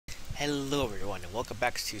Hello everyone and welcome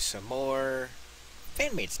back to some more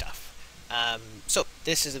fan-made stuff. So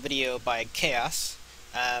this is a video by Chaos.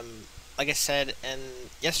 Like I said in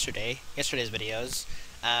yesterday's videos,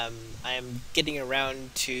 I am getting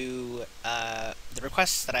around to the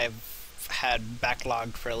requests that I've had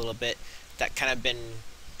backlogged for a little bit that kind of been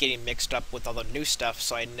getting mixed up with all the new stuff,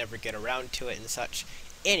 so I never get around to it and such.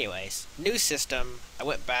 Anyways, new system, I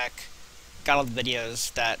went back, got all the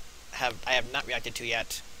videos that I have not reacted to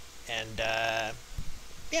yet. And,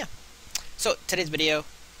 yeah. So, today's video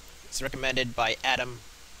is recommended by Adam,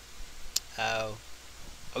 a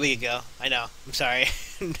week ago. I know, I'm sorry.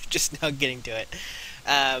 Just now getting to it.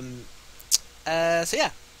 So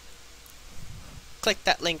yeah. Click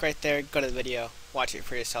that link right there, go to the video, watch it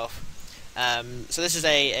for yourself. So this is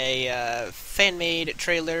a fan-made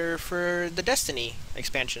trailer for the Destiny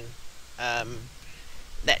expansion,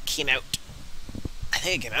 that came out. I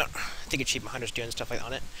think it came out. I think Achievement Hunter's doing stuff like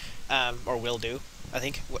on it. Or will do, I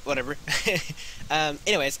think. Whatever.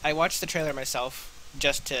 Anyways, I watched the trailer myself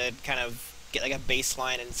just to kind of get like a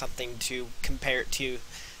baseline and something to compare it to.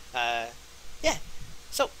 Yeah.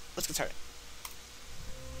 So, let's get started.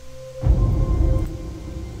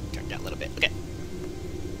 Turn down a little bit. Okay.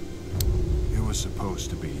 It was supposed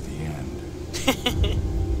to be the end.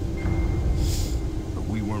 But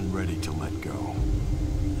we weren't ready to let go.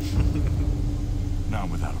 Not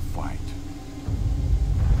without a fight.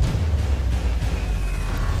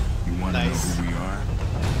 You want to know who we are?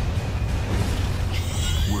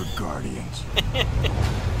 We're Guardians.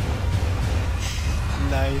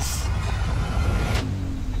 Nice.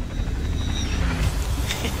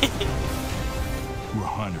 We're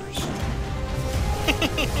hunters.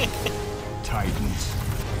 Titans.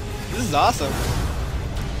 This is awesome.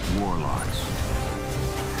 Warlocks.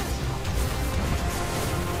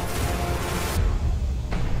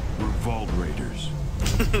 We're Vault Raiders.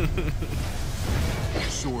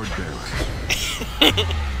 Sword bearers.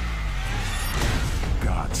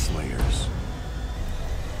 God slayers.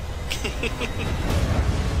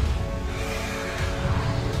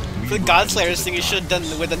 The God Slayers thing you should have done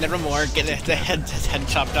with the Nevermore, get his head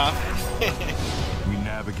chopped off. We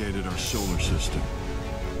navigated our solar system,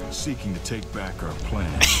 seeking to take back our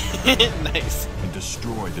planet. Nice. And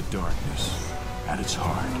destroy the darkness at its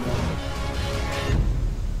heart.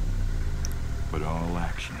 But all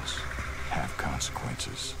actions have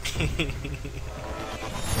consequences.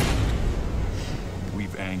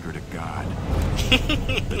 We've angered a god,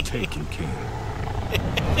 the Taken King,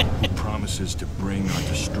 who promises to bring our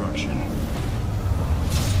destruction.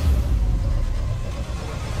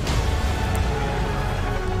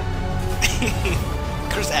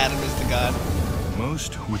 Of course Adam is the god.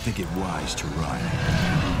 Most would think it wise to run.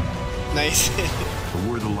 Nice. But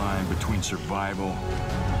we're the line between survival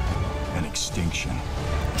and extinction.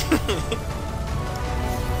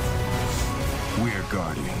 We're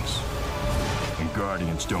Guardians. And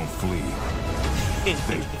Guardians don't flee.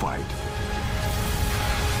 They fight.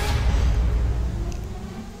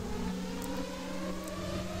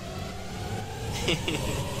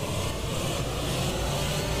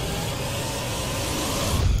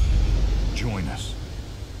 Join us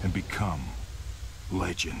and become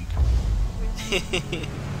legend.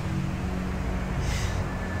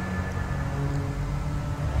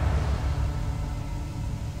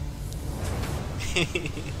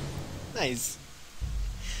 Nice.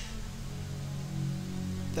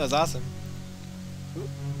 That was awesome. Ooh.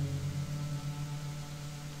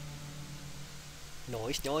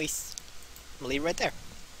 Noise. I'm gonna leave it right there.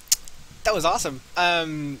 That was awesome.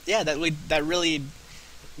 Yeah, that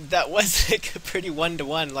was like a pretty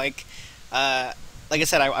one-to-one. Like I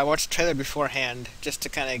said, I watched the trailer beforehand just to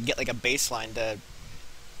kind of get like a baseline to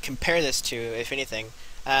compare this to, if anything.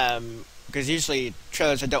 Because usually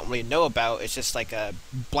trailers I don't really know about, it's just like a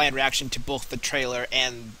blind reaction to both the trailer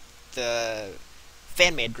and the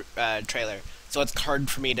fan-made trailer. So it's hard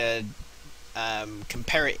for me to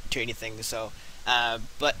compare it to anything. So,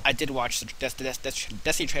 but I did watch the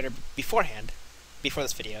Destiny trailer beforehand, before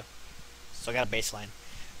this video, so I got a baseline.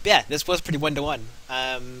 But yeah, this was pretty one-to-one.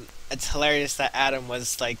 It's hilarious that Adam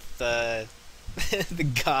was like the the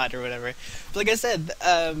god or whatever. But like I said,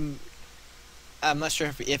 I'm not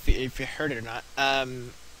sure if you heard it or not.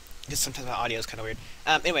 Because sometimes my audio is kind of weird.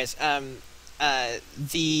 Anyways,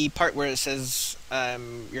 the part where it says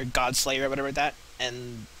you're God Slayer or whatever that,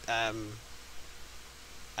 and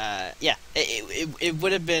yeah, it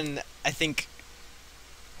would have been, I think,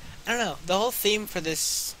 I don't know. The whole theme for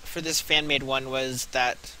this fan-made one was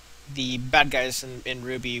that the bad guys in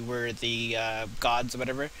RWBY were the gods or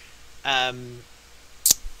whatever.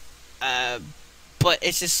 but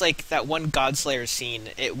it's just like that one Godslayer scene.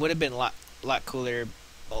 It would have been a lot cooler.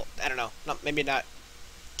 Well, I don't know, maybe not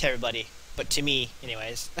to everybody, but to me,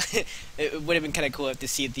 anyways. It would have been kind of cool to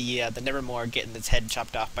see the Nevermore getting its head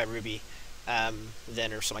chopped off by RWBY,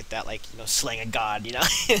 then or something like that, like, you know, slaying a god, you know,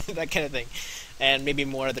 that kind of thing, and maybe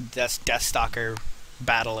more of the Deathstalker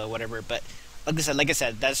battle or whatever. But like I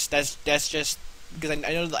said, that's just because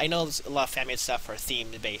I know a lot of fan-made stuff are theme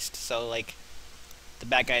based. So like the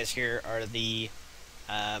bad guys here are the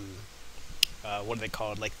what are they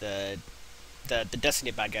called? Like the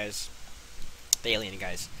Destiny bad guys, the alien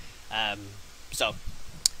guys. So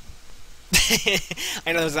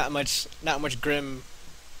I know there's not much grim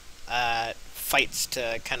fights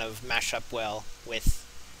to kind of mash up well with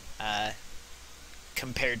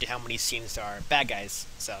compared to how many scenes there are bad guys.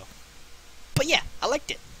 So, but yeah, I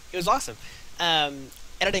liked it. It was awesome.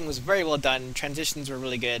 Editing was very well done. Transitions were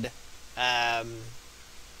really good. Yeah,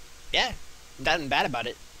 nothing bad about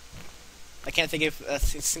it. I can't think of a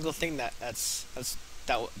single thing that was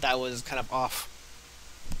kind of off.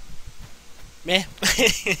 Meh.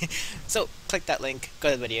 So click that link,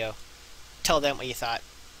 go to the video, tell them what you thought,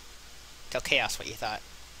 tell Chaos what you thought.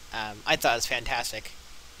 I thought it was fantastic.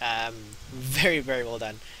 Very, very well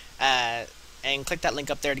done. And click that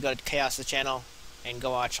link up there to go to Chaos' channel and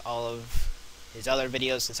go watch all of his other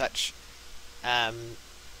videos and such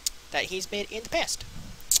that he's made in the past.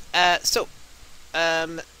 So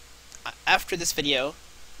after this video,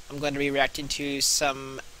 I'm going to be reacting to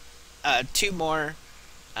some two more.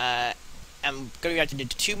 I'm going to be reacting to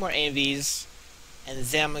 2 more AMVs, and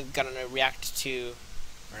then I'm going to react to,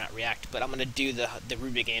 or not react, but I'm going to do the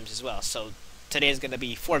RWBY games as well. So today is going to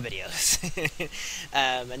be 4 videos,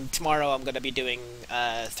 and tomorrow I'm going to be doing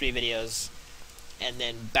 3 videos, and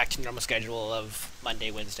then back to normal schedule of Monday,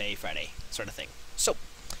 Wednesday, Friday, sort of thing. So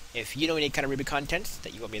if you know any kind of RWBY content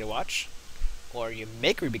that you want me to watch, or you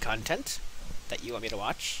make RWBY content that you want me to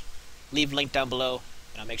watch, leave a link down below,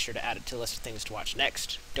 and I'll make sure to add it to the list of things to watch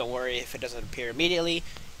next. Don't worry if it doesn't appear immediately.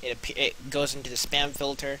 It goes into the spam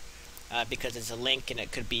filter because it's a link and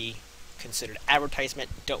it could be considered advertisement.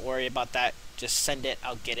 Don't worry about that. Just send it.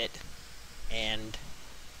 I'll get it. And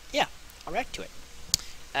yeah, I'll react to it.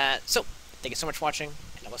 So, thank you so much for watching,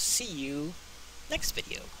 and I will see you next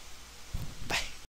video.